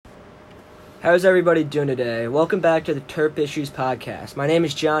How's everybody doing today? Welcome back to the Terp Issues podcast. My name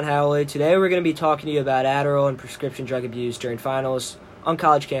is John Howley. Today we're going to be talking to you about Adderall and prescription drug abuse during finals on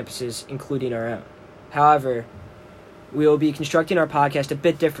college campuses, including our own. However, we will be constructing our podcast a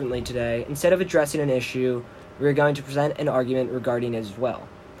bit differently today. Instead of addressing an issue, we are going to present an argument regarding it as well.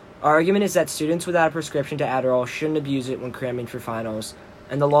 Our argument is that students without a prescription to Adderall shouldn't abuse it when cramming for finals,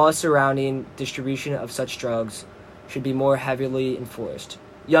 and the laws surrounding distribution of such drugs should be more heavily enforced.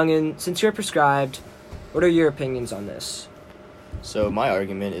 Youngin, since you're prescribed, what are your opinions on this? So my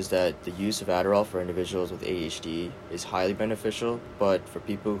argument is that the use of Adderall for individuals with ADHD is highly beneficial, but for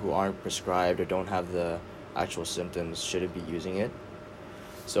people who aren't prescribed or don't have the actual symptoms shouldn't be using it.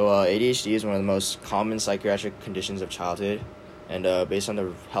 So ADHD is one of the most common psychiatric conditions of childhood, and based on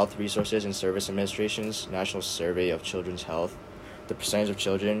the Health Resources and Service Administration's National Survey of Children's Health, the percentage of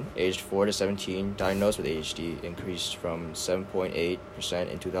children aged 4 to 17 diagnosed with ADHD increased from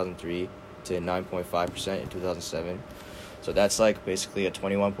 7.8% in 2003 to 9.5% in 2007. So that's like basically a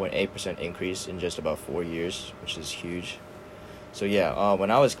 21.8% increase in just about 4 years, which is huge. So yeah,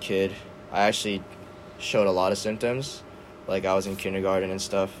 when I was a kid, I actually showed a lot of symptoms. Like I was in kindergarten and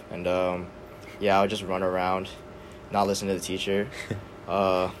stuff, and I would just run around, not listen to the teacher.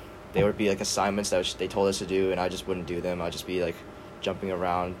 There would be like assignments that they told us to do, and I just wouldn't do them. I'd just be like jumping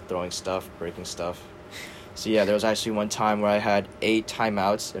around, throwing stuff, breaking stuff. So yeah, there was actually one time where I had 8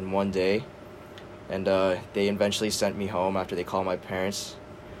 timeouts in one day, and they eventually sent me home after they called my parents.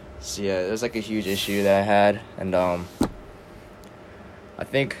 So yeah, it was like a huge issue that I had, and I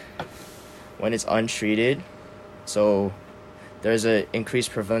think when it's untreated, so there's an increased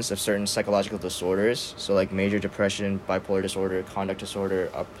prevalence of certain psychological disorders, so like major depression, bipolar disorder, conduct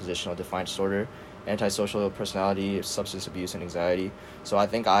disorder, oppositional defiant disorder, antisocial personality, substance abuse, and anxiety. So I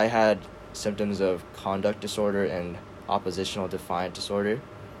think I had symptoms of conduct disorder and oppositional defiant disorder.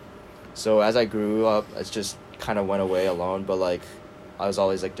 So as I grew up, it just kind of went away alone, but like I was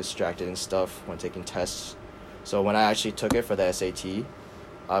always like distracted and stuff when taking tests. So when I actually took it for the SAT,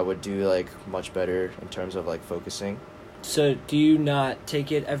 I would do like much better in terms of like focusing. So do you not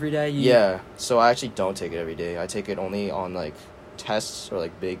take it every day? Yeah, so I actually don't take it every day. I take it only on like tests or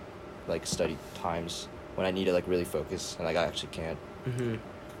like big like study times when I need to like really focus and like I actually can't. Mm-hmm.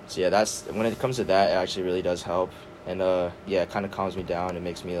 So yeah, that's when it comes to that, it actually really does help, and it kind of calms me down. It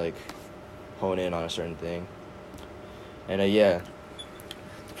makes me like hone in on a certain thing, and the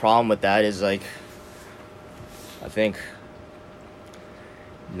problem with that is like I think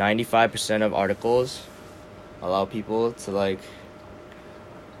 95% of articles allow people to like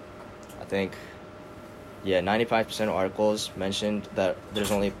 95% of articles mentioned that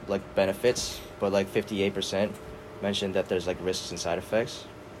there's only like benefits, but like 58% mentioned that there's like risks and side effects.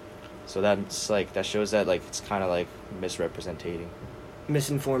 So that's like that shows that like it's kind of like misinforming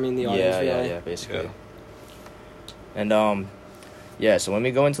the audience. Yeah, basically. Yeah. And so when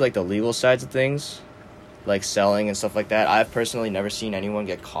we go into like the legal sides of things, like selling and stuff like that, I've personally never seen anyone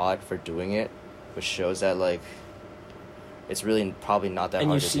get caught for doing it, which shows that like it's really probably not that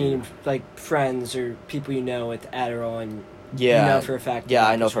hard to do. And you've seen like friends or people you know with Adderall, and you know for a fact. Yeah,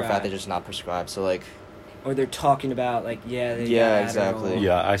 I know for a fact they're just not prescribed. So like, or they're talking about like they got exactly. Adderall.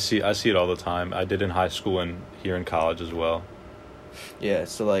 Yeah, I see it all the time. I did in high school and here in college as well. Yeah,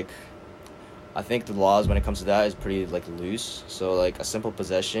 so like I think the laws when it comes to that is pretty like loose. So like a simple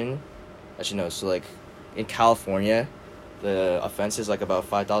possession, so like in California, the offense is like about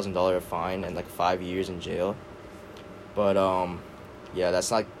 $5,000 fine and like 5 years in jail. But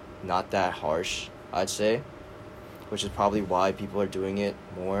that's like not that harsh, I'd say, which is probably why people are doing it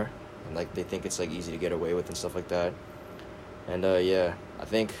more, and like they think it's like easy to get away with and stuff like that. And I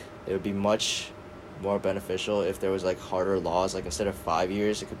think it would be much more beneficial if there was like harder laws, like instead of 5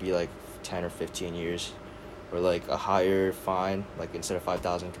 years it could be like 10 or 15 years, or like a higher fine, like instead of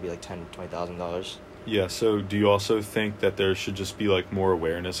 $5,000 it could be like $10,000-$20,000. Yeah, so do you also think that there should just be like more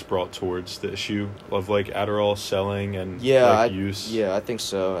awareness brought towards the issue of like Adderall selling and use? Yeah, I think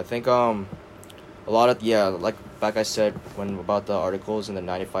so. I think a lot of like I said when about the articles and the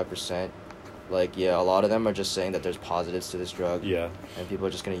 95%, like a lot of them are just saying that there's positives to this drug. Yeah. And people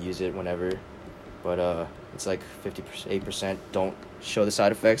are just gonna use it whenever, but it's like 8% don't show the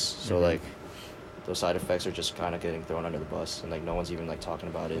side effects. So like those side effects are just kind of getting thrown under the bus, and like no one's even like talking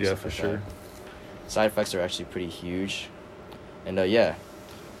about it. Yeah, for sure. Side effects are actually pretty huge, and why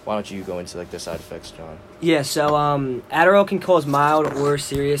don't you go into like the side effects, John? Yeah, so Adderall can cause mild or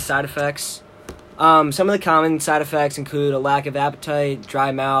serious side effects. Some of the common side effects include a lack of appetite,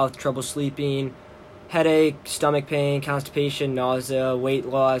 dry mouth, trouble sleeping, headache, stomach pain, constipation, nausea, weight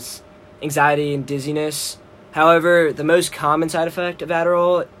loss, anxiety, and dizziness. However, the most common side effect of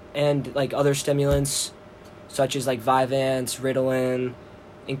Adderall and like other stimulants, such as like Vyvanse, Ritalin,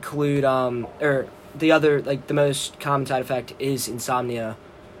 include or the other, like the most common side effect is insomnia,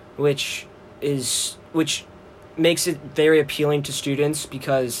 which makes it very appealing to students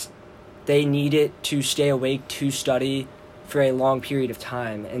because they need it to stay awake to study for a long period of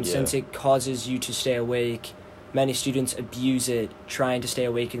time. And since it causes you to stay awake, many students abuse it, trying to stay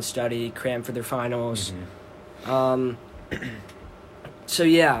awake and study, cram for their finals. So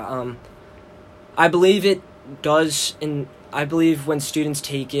yeah, I believe it does, and I believe when students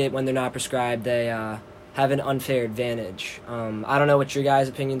take it, when they're not prescribed, they have an unfair advantage. I don't know what your guys'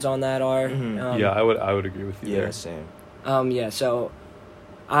 opinions on that are. Yeah, I would agree with you there. Same. So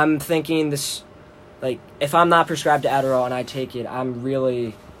I'm thinking this, like, if I'm not prescribed Adderall and I take it, I'm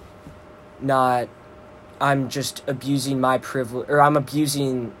really not, I'm just abusing my privilege, or I'm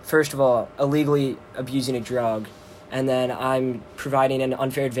abusing, first of all, illegally abusing a drug, and then I'm providing an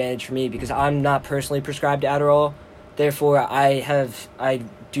unfair advantage for me because I'm not personally prescribed Adderall. Therefore, I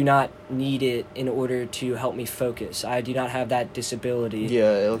do not need it in order to help me focus. I do not have that disability.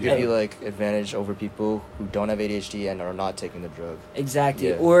 Yeah, it'll give you, like, advantage over people who don't have ADHD and are not taking the drug. Exactly.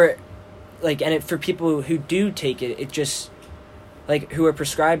 Yeah. Or, like, and for people who do take it, it just, like, who are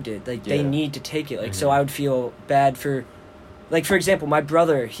prescribed it, like, they need to take it. Like, so I would feel bad for, like, for example, my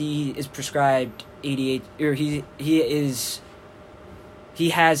brother, he is prescribed ADHD, or he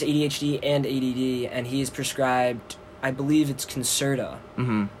has ADHD and ADD, and he is prescribed, I believe it's Concerta,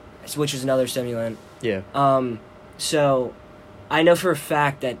 which is another stimulant. Yeah. So I know for a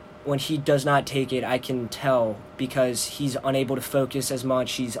fact that when he does not take it, I can tell because he's unable to focus as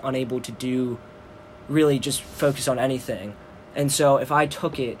much. He's unable to really just focus on anything. And so if I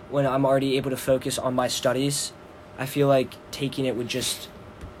took it when I'm already able to focus on my studies, I feel like taking it would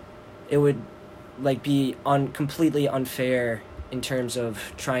like be completely unfair in terms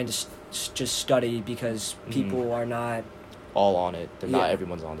of trying to just study because people are not all on it. Not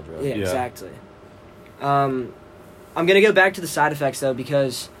everyone's on the drug. Yeah, exactly. I'm gonna go back to the side effects though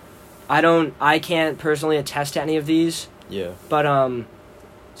because I can't personally attest to any of these. Yeah. But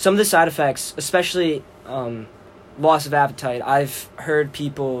some of the side effects, especially loss of appetite, I've heard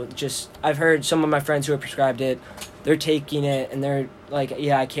some of my friends who are prescribed it, they're taking it and they're like,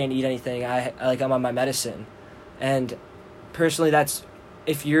 yeah, I can't eat anything. I'm on my medicine. And personally,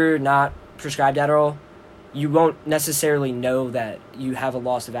 if you're not prescribed Adderall, you won't necessarily know that you have a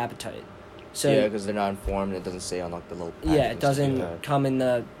loss of appetite. So yeah, because they're not informed. It doesn't say on like the little package. Yeah, it doesn't come in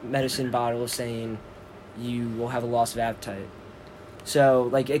the medicine bottle saying you will have a loss of appetite. So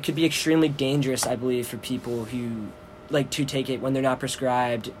like it could be extremely dangerous, I believe, for people who like to take it when they're not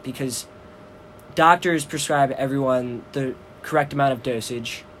prescribed because doctors prescribe everyone the correct amount of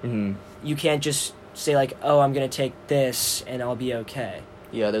dosage. You can't just say like, oh, I'm gonna take this and I'll be okay.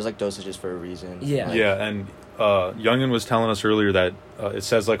 Yeah, there's like dosages for a reason. Yeah. Yeah, and Youngin was telling us earlier that it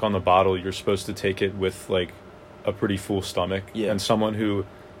says like on the bottle you're supposed to take it with like a pretty full stomach. Yeah. And someone who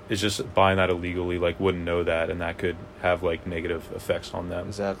is just buying that illegally like wouldn't know that, and that could have like negative effects on them.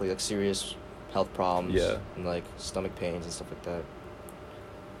 Exactly, like serious health problems. Yeah. And like stomach pains and stuff like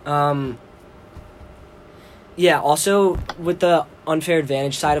that. Yeah, also with the unfair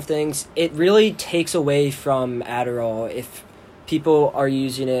advantage side of things, it really takes away from Adderall if people are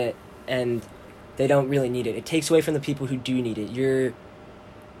using it and they don't really need it. It takes away from the people who do need it. You're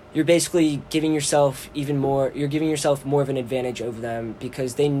basically giving yourself more of an advantage over them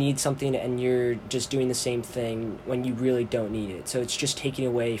because they need something and you're just doing the same thing when you really don't need it. So it's just taking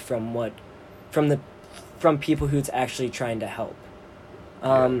away from people who it's actually trying to help.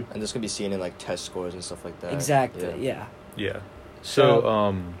 And this can be seen in like test scores and stuff like that. Exactly, yeah.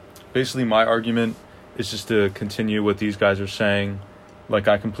 So basically my argument is just to continue what these guys are saying. Like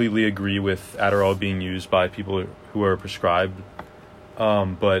I completely agree with Adderall being used by people who are prescribed.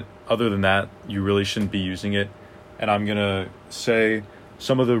 But other than that, you really shouldn't be using it. And I'm going to say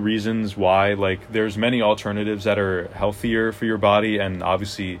some of the reasons why. Like there's many alternatives that are healthier for your body and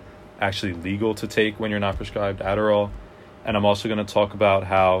obviously actually legal to take when you're not prescribed Adderall. And I'm also going to talk about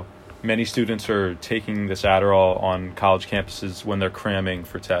how many students are taking this Adderall on college campuses when they're cramming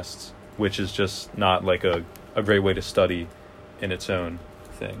for tests, which is just not like a great way to study in its own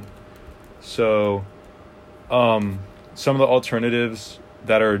thing. So some of the alternatives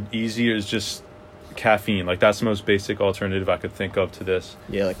that are easy is just caffeine. Like that's the most basic alternative I could think of to this.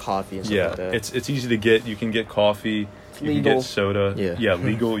 Yeah, like coffee and stuff like that. It's easy to get. You can get coffee. You can get soda. Yeah,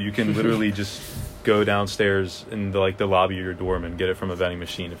 legal. You can literally just go downstairs in the lobby of your dorm and get it from a vending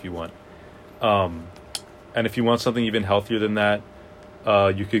machine if you want. And if you want something even healthier than that,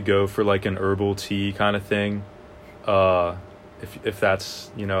 you could go for like an herbal tea kind of thing. if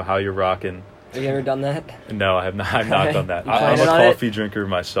that's how you're rocking. Have you ever done that? No, I have not. I've not done that. You I'm a planning on coffee drinker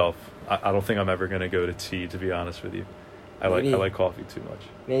myself. I don't think I'm ever gonna go to tea, to be honest with you. I Maybe. like coffee too much.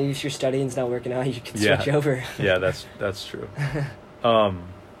 Maybe if your studying's not working out, you can Yeah. switch over. Yeah, that's true. A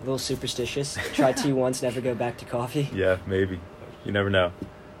little superstitious. Try tea once, never go back to coffee. Yeah, maybe. You never know.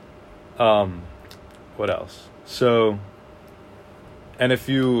 What else? So, and if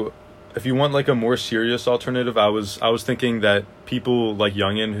you want like a more serious alternative, I was thinking that people like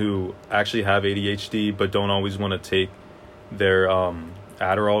Youngin who actually have ADHD but don't always want to take their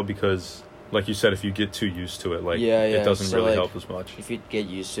Adderall because, like you said, if you get too used to it, like it doesn't So, really like, help as much. If you get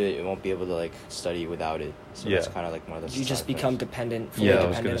used to it, you won't be able to like study without it. So Yeah. that's kind of like one of the. You just side become effects. dependent, fully Yeah, I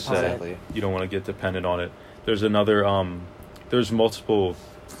was dependent gonna upon say. it. Exactly. You don't want to get dependent on it. There's another there's multiple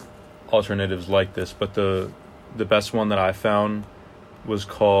alternatives like this, but the best one that I found was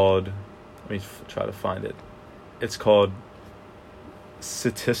called, let me try to find it. It's called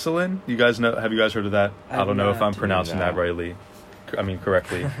Cetirizine. Have you guys heard of that? I don't know if I'm pronouncing that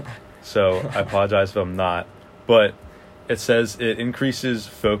correctly. So I apologize if I'm not. But it says it increases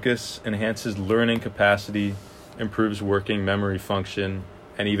focus, enhances learning capacity, improves working memory function,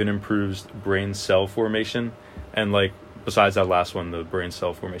 and even improves brain cell formation. And like besides that last one, the brain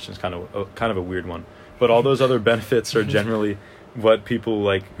cell formation is kind of a weird one. But all those other benefits are generally what people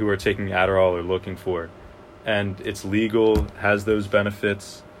like who are taking Adderall are looking for. And it's legal, has those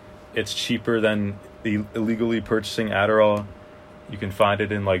benefits. It's cheaper than illegally purchasing Adderall. You can find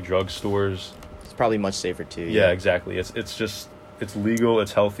it in like drugstores. It's probably much safer too. Yeah, exactly. It's legal,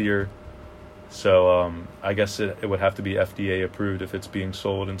 it's healthier. So I guess it would have to be FDA approved if it's being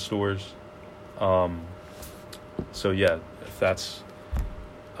sold in stores. So yeah, if that's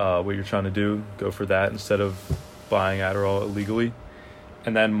what you're trying to do, go for that instead of buying Adderall illegally.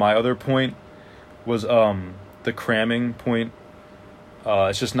 And then my other point was the cramming point.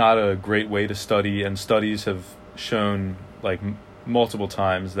 It's just not a great way to study, and studies have shown like multiple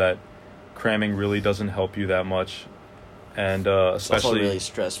times that cramming really doesn't help you that much, and It's especially also really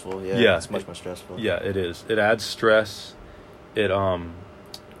stressful. Yeah. Yeah, It's much more stressful. yeah, it is. It adds stress. It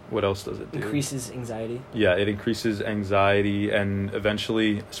what else does it do? Increases anxiety. Yeah, it increases anxiety, and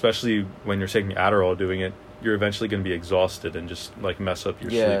eventually, especially when you're taking Adderall doing it, you're eventually going to be exhausted and just like mess up your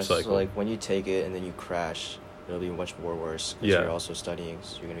sleep cycle. So like when you take it and then you crash, it'll be much more worse because Yeah. you're also studying,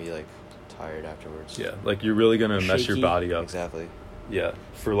 so you're gonna be like tired afterwards. Yeah, like you're really going to mess your Shaky. body up. Exactly. Yeah,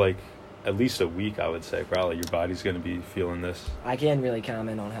 for like at least a week, I would say. Probably your body's going to be feeling this. I can't really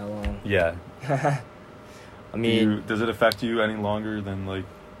comment on how long. Yeah. I mean, Does it affect you any longer than like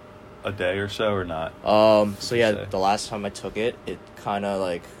a day or so or not? so yeah, say? the last time I took it, it kind of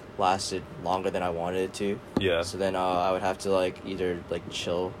like lasted longer than I wanted it to. Yeah. So then I would have to like either like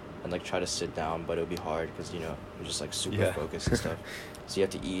chill and like try to sit down, but it would be hard because you're just like super Yeah. focused and stuff. So you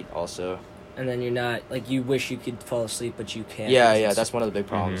have to eat also. And then you're not, like, you wish you could fall asleep, but you can't. Yeah, because that's one of the big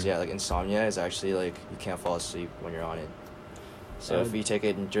problems. Mhm. Yeah, like insomnia is actually like you can't fall asleep when you're on it. So if you take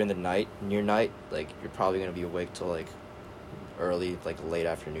it during the night, near night, like you're probably gonna be awake till like early, like late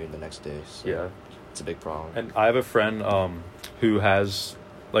afternoon the next day. So Yeah. it's a big problem. And I have a friend who has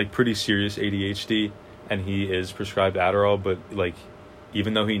like pretty serious ADHD, and he is prescribed Adderall, but like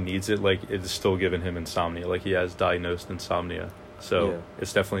even though he needs it, like it's still giving him insomnia. Like he has diagnosed insomnia. So Yeah.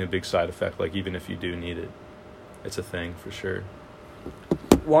 it's definitely a big side effect. Like even if you do need it, it's a thing for sure.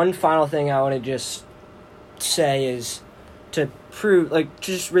 One final thing I want to just say is to prove, like,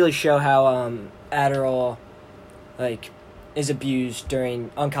 to just really show how Adderall, like, is abused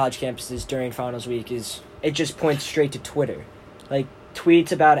on college campuses during finals week is it just points straight to Twitter. Like,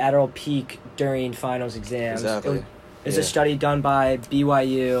 tweets about Adderall peak during finals exams. Exactly. It's a study done by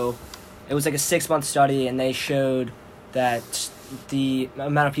BYU. It was like a 6-month study, and they showed that the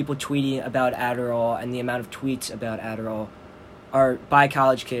amount of people tweeting about Adderall and the amount of tweets about Adderall are by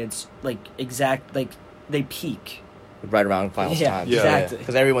college kids, like they peak. Right around finals Yeah, time. Yeah. exactly.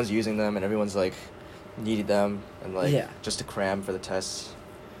 Because everyone's using them and everyone's like needed them and like Yeah. just to cram for the tests.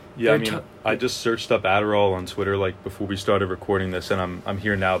 Yeah, I They're mean, I just searched up Adderall on Twitter like before we started recording this, and I'm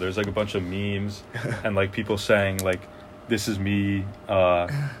here now. There's like a bunch of memes and like people saying like, "This is me."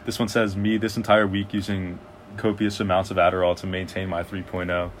 This one says, "Me this entire week using copious amounts of Adderall to maintain my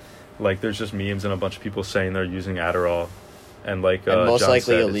 3.0." Like there's just memes and a bunch of people saying they're using Adderall, and like And most John likely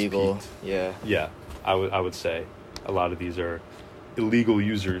said, it's illegal. peaked. Yeah. Yeah, I would say a lot of these are illegal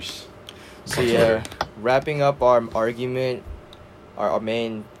users. So on yeah, Twitter. wrapping up our argument, our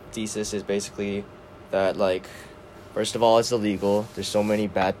main thesis is basically that like, first of all, it's illegal. There's so many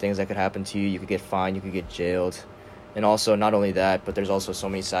bad things that could happen to you. You could get fined. You could get jailed. And also, not only that, but there's also so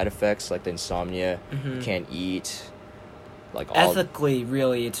many side effects like the insomnia. Mm-hmm. You can't eat. like all ethically,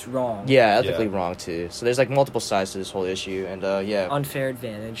 really, it's wrong. yeah, ethically wrong too. So there's like multiple sides to this whole issue, and yeah, Unfair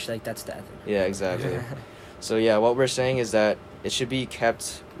advantage, like that's the ethic. yeah, exactly. So yeah, what we're saying is that it should be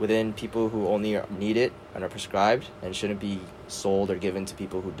kept within people who only need it and are prescribed, and shouldn't be sold or given to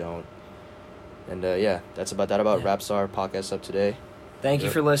people who don't. And yeah, that's about wraps our podcast up today. Thank you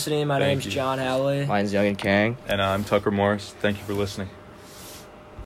for listening. My Thank name's you. John Howley. Mine's Young and Kang. And I'm Tucker Morris. Thank you for listening.